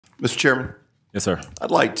Mr. Chairman, Yes, sir.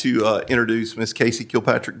 I'd like to introduce Miss Casey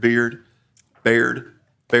Kilpatrick Baird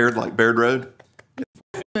like Baird Road.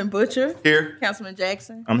 Councilman Butcher. Here. Councilman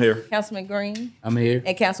Jackson. I'm here. Councilman Green. I'm here.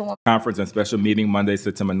 And Councilwoman. Conference and special meeting Monday,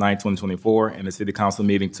 September 9, 2024, and the City Council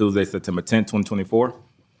meeting Tuesday, September 10, 2024.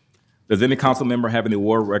 Does any council member have any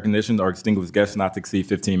award recognition or distinguished guests not to exceed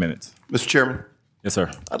 15 minutes? Mr. Chairman, Yes,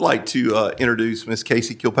 sir. I'd like to introduce Miss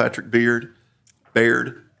Casey Kilpatrick Baird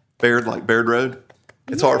like Baird Road.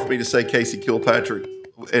 It's hard for me to say Casey Kilpatrick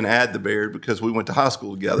and add the Baird because we went to high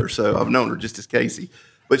school together, so I've known her just as Casey.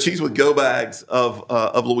 But she's with Go Bags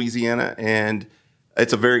of Louisiana, and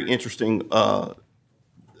it's a very interesting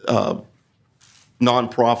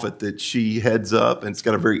nonprofit that she heads up, and it's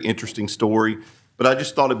got a very interesting story. But I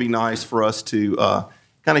just thought it'd be nice for us to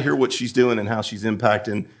kind of hear what she's doing and how she's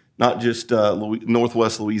impacting not just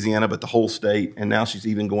Northwest Louisiana, but the whole state, and now she's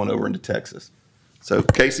even going over into Texas. So,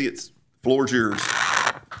 Casey, it's floor's yours.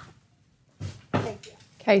 Thank you.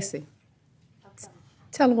 Casey,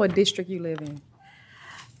 tell them what district you live in.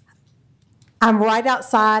 I'm right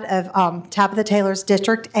outside of Tabitha Taylor's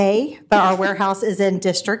District A, but our warehouse is in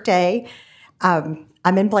District A. I'm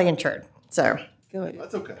in Blanchard, so. Good.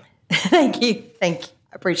 That's okay. Thank you. I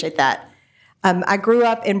appreciate that. I grew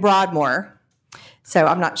up in Broadmoor, so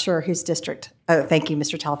I'm not sure whose district. Oh, thank you,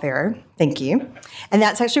 Mr. Talfero. Thank you. And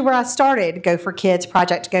that's actually where I started Go for Kids,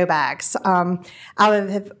 Project Go Bags. I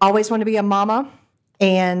have always wanted to be a mama,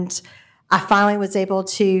 and I finally was able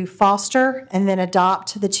to foster and then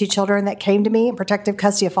adopt the two children that came to me in protective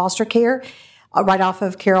custody of foster care right off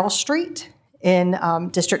of Carroll Street in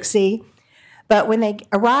District C. But when they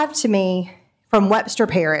arrived to me from Webster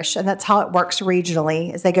Parish, and that's how it works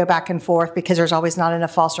regionally, as they go back and forth because there's always not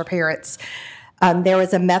enough foster parents, there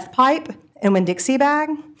was a meth pipe and Winn-Dixie bag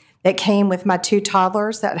that came with my two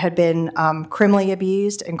toddlers that had been criminally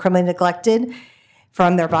abused and criminally neglected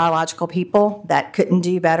from their biological people that couldn't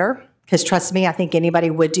do better. Because trust me, I think anybody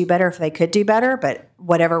would do better if they could do better, but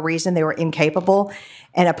whatever reason, they were incapable.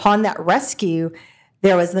 And upon that rescue,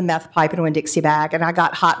 there was the meth pipe and Winn-Dixie bag, and I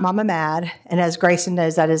got hot mama mad. And as Grayson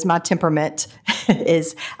knows, that is my temperament,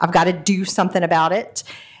 is I've got to do something about it.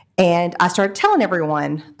 And I started telling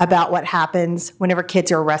everyone about what happens whenever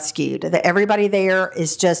kids are rescued, that everybody there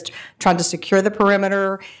is just trying to secure the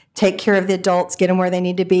perimeter, take care of the adults, get them where they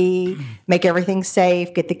need to be, make everything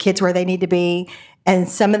safe, get the kids where they need to be. And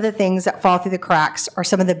some of the things that fall through the cracks are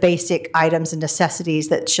some of the basic items and necessities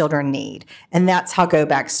that children need. And that's how Go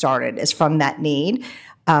Back started, is from that need.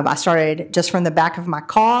 I started just from the back of my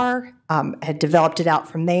car, had developed it out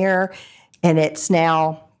from there, and it's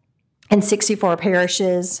now in 64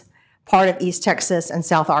 parishes, part of East Texas and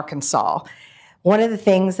South Arkansas. One of the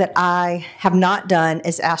things that I have not done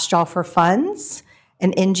is asked y'all for funds,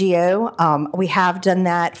 an NGO. We have done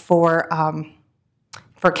that for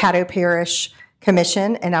Caddo Parish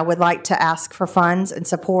Commission, and I would like to ask for funds and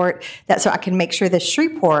support that so I can make sure the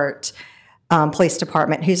Shreveport Police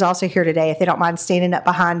Department, who's also here today, if they don't mind standing up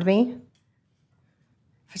behind me,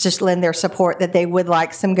 just lend their support, that they would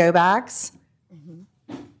like some Go Bags.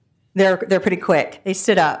 They're pretty quick. They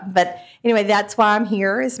stood up. But anyway, that's why I'm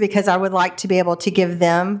here, is because I would like to be able to give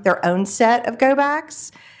them their own set of Go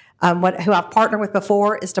Bags. Who I've partnered with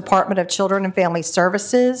before is Department of Children and Family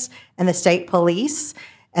Services and the State Police.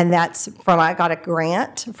 And that's I got a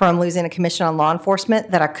grant from Louisiana Commission on Law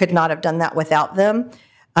Enforcement that I could not have done that without them.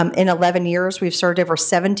 In 11 years, we've served over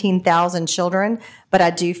 17,000 children, but I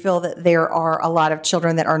do feel that there are a lot of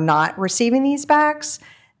children that are not receiving these bags,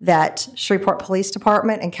 that Shreveport Police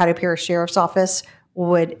Department and Caddo Parish Sheriff's Office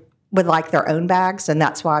would like their own bags, and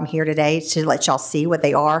that's why I'm here today, to let y'all see what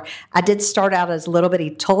they are. I did start out as little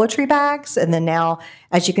bitty toiletry bags, and then now,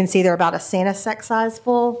 as you can see, they're about a Santa sack size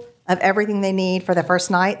full of everything they need for the first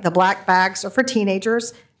night. The black bags are for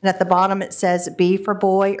teenagers, and at the bottom it says B for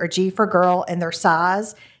boy or G for girl and their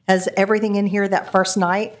size. Has everything in here that first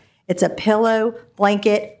night. It's a pillow,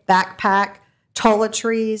 blanket, backpack,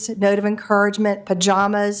 toiletries, note of encouragement,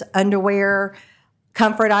 pajamas, underwear,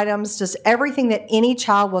 comfort items, just everything that any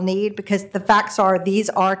child will need, because the facts are these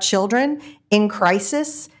are children in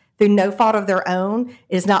crisis through no fault of their own.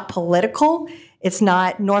 It is not political. It's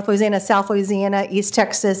not North Louisiana, South Louisiana, East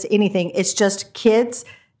Texas, anything. It's just kids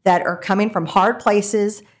that are coming from hard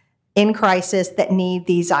places in crisis that need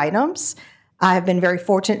these items. I have been very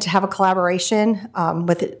fortunate to have a collaboration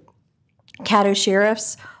with the Caddo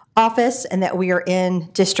Sheriff's Office, and that we are in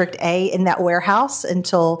District A in that warehouse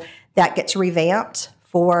until that gets revamped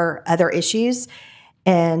for other issues.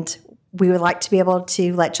 And we would like to be able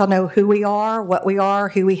to let y'all know who we are, what we are,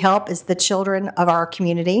 who we help is the children of our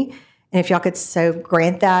community. And if y'all could so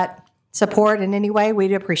grant that support in any way,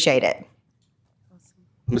 we'd appreciate it.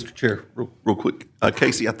 Mr. Chair, real quick.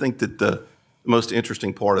 Casey, I think that the most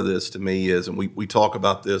interesting part of this to me is, and we talk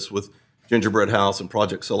about this with Gingerbread House and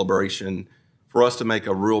Project Celebration, for us to make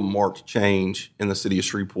a real marked change in the city of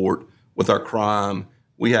Shreveport with our crime.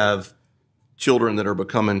 We have children that are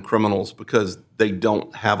becoming criminals because they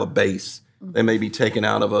don't have a base. They may be taken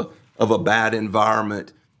out of a bad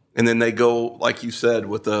environment, and then they go, like you said,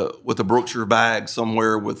 with a Brookshire bag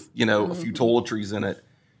somewhere with a few toiletries in it,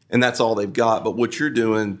 and that's all they've got. But what you're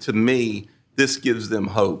doing, to me, this gives them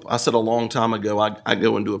hope. I said a long time ago, I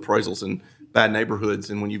go and do appraisals in bad neighborhoods,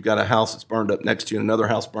 and when you've got a house that's burned up next to you and another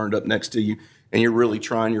house burned up next to you, and you're really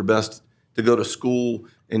trying your best to go to school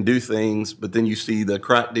and do things, but then you see the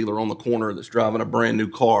crack dealer on the corner that's driving a brand new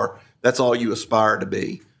car, that's all you aspire to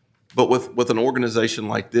be. But with an organization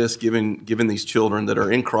like this, giving these children that are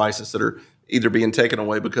in crisis, that are either being taken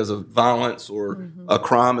away because of violence or a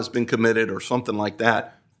crime has been committed or something like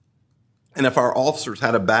that, and if our officers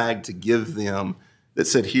had a bag to give them that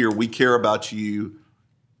said, "Here, we care about you,"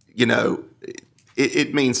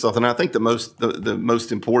 it means something. I think the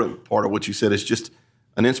most important part of what you said is just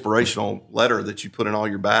an inspirational letter that you put in all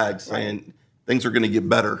your bags saying things are going to get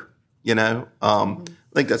better.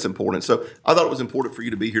 I think that's important. So I thought it was important for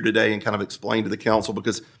you to be here today and kind of explain to the council,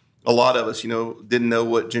 because a lot of us, didn't know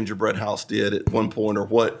what Gingerbread House did at one point or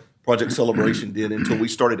what Project Celebration did until we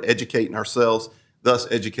started educating ourselves,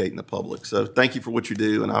 thus educating the public. So thank you for what you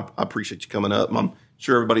do, and I appreciate you coming up. And I'm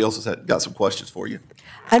sure everybody else has got some questions for you.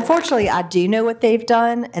 Unfortunately, I do know what they've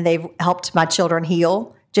done, and they've helped my children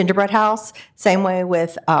heal. Gingerbread House, same way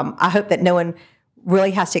with, I hope that no one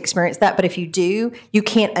really has to experience that, but if you do, you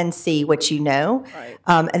can't unsee what you know. Right.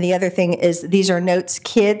 And the other thing is, these are notes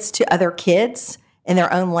kids to other kids in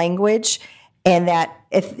their own language, and that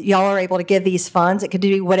if y'all are able to give these funds, it could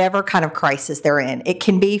be whatever kind of crisis they're in. It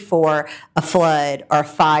can be for a flood or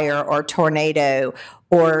fire or tornado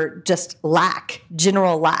or just lack,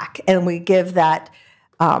 general lack. And we give that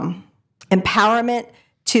empowerment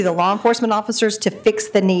to the law enforcement officers to fix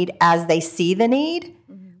the need as they see the need,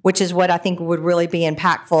 which is what I think would really be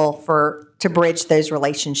impactful to bridge those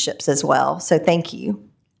relationships as well. So thank you.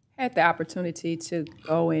 I had the opportunity to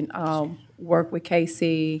go and work with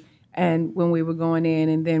Casey, and when we were going in,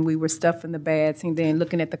 and then we were stuffing the bags and then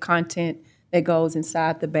looking at the content that goes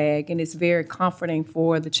inside the bag, and it's very comforting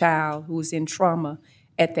for the child who's in trauma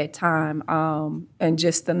at that time, and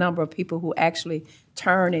just the number of people who actually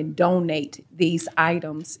turn and donate these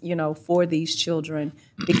items, for these children,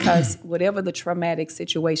 because whatever the traumatic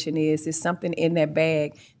situation is something in that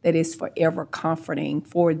bag that is forever comforting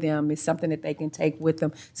for them. It's something that they can take with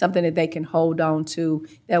them, something that they can hold on to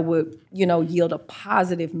that would, yield a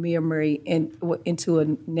positive memory into a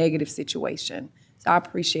negative situation. So I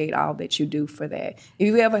appreciate all that you do for that. If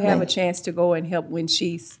you ever have a chance to go and help when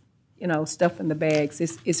she's stuffing the bags,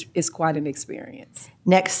 it's quite an experience.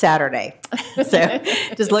 Next Saturday. So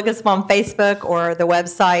just look us up on Facebook or the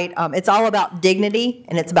website. It's all about dignity,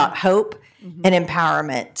 and it's about hope and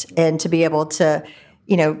empowerment. And to be able to,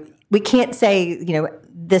 we can't say,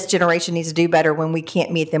 this generation needs to do better when we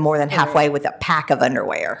can't meet them more than halfway with a pack of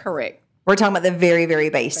underwear. Correct. We're talking about the very, very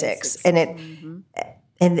basics. And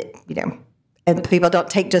and people don't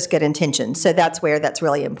take just good intentions. So that's where that's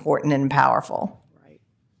really important and powerful.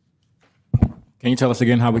 Can you tell us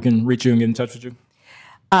again how we can reach you and get in touch with you?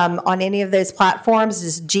 On any of those platforms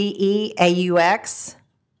is GEAUX,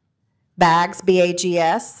 bags,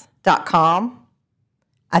 BAGS.com.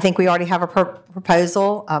 I think we already have a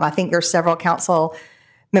proposal. I think there's several council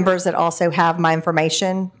members that also have my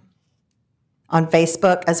information on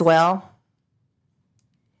Facebook as well.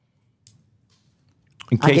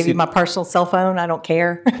 I'll give you my personal cell phone. I don't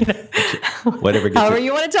care. Whatever gets however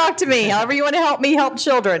you want to talk to me, however you want to help me help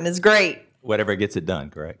children is great. Whatever gets it done,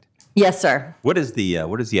 correct? Yes, sir. What is the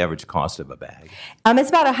average cost of a bag? It's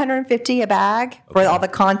about $150 a bag for all the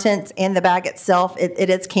contents and the bag itself. It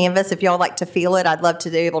is canvas. If y'all like to feel it, I'd love to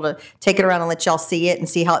be able to take it around and let y'all see it and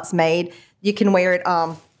see how it's made. You can wear it,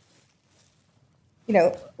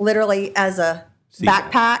 literally as a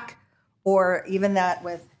backpack, or even that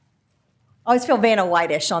with. I always feel Vanna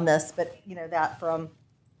White-ish on this, but that from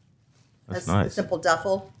a simple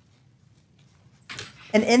duffel.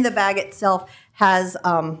 And in the bag itself has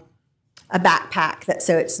a backpack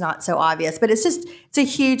so it's not so obvious. But it's a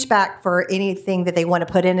huge bag for anything that they want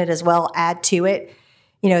to put in it as well, add to it.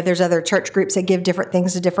 There's other church groups that give different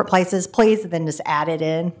things to different places. Please then just add it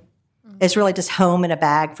in. It's really just home in a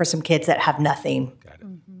bag for some kids that have nothing. Got it.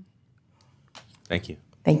 Thank you.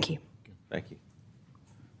 Thank you. Thank you.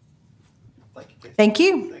 Thank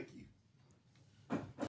you.